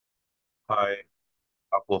Hi,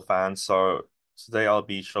 Apple fans. So today I'll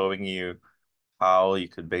be showing you how you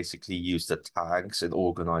could basically use the tags and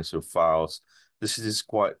organize your files. This is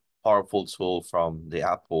quite powerful tool from the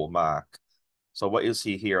Apple Mac. So what you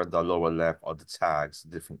see here on the lower left are the tags,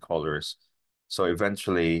 different colors. So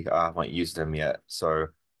eventually I haven't used them yet. So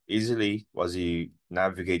easily as you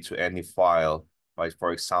navigate to any file, right?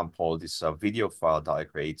 For example, this is a video file that I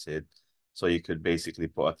created. So you could basically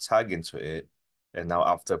put a tag into it. And now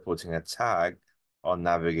after putting a tag on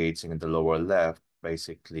navigating in the lower left,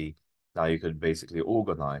 basically now you could basically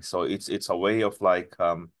organize. So it's a way of like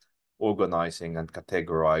organizing and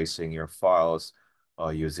categorizing your files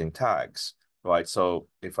using tags, right? So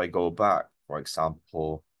if I go back, for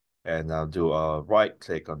example, and I'll do a right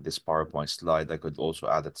click on this PowerPoint slide, I could also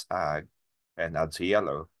add a tag and add to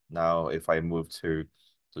yellow. Now, if I move to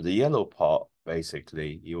the yellow part,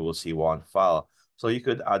 basically, you will see one file. So you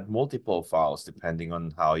could add multiple files depending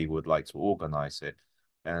on how you would like to organize it.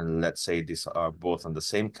 And let's say these are both on the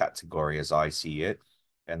same category as I see it,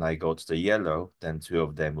 and I go to the yellow, then two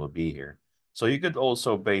of them will be here. So you could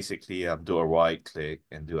also basically do a right click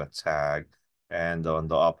and do a tag. And on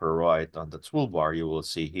the upper right on the toolbar, you will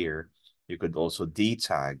see here, you could also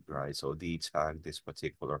detag, right? So detag this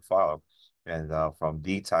particular file. And from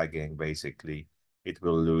detagging, basically, it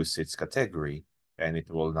will lose its category and it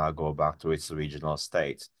will now go back to its original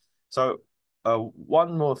state. So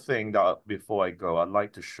one more thing that before I go, I'd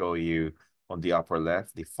like to show you on the upper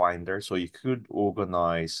left, the finder. So you could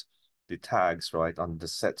organize the tags, right, on the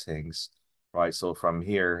settings, right? So from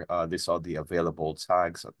here, these are the available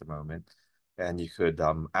tags at the moment. And you could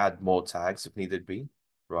add more tags if needed be,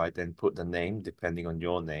 right? And put the name depending on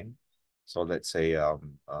your name. So let's say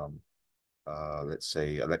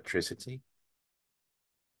electricity.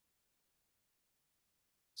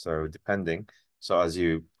 So depending, so as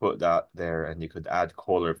you put that there, and you could add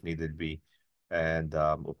color if needed be, and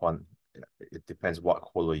upon it depends what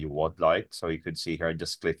color you would like. So you could see here,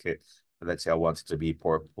 just click it. Let's say I want it to be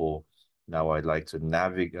purple. Now I'd like to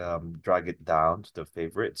navigate, drag it down to the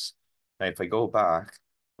favorites. Now if I go back,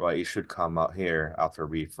 right, it should come out here after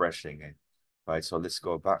refreshing it, right? So let's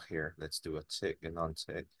go back here. Let's do a tick and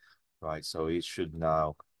untick, right? So it should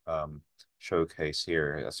now showcase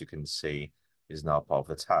here, as you can see is now part of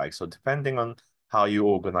the tag. So depending on how you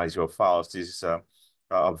organize your files, this is a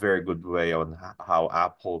very good way on how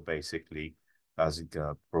Apple basically has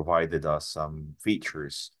provided us some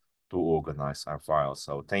features to organize our files.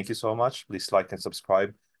 So thank you so much. Please like and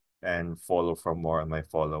subscribe and follow for more on my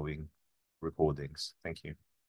following recordings. Thank you.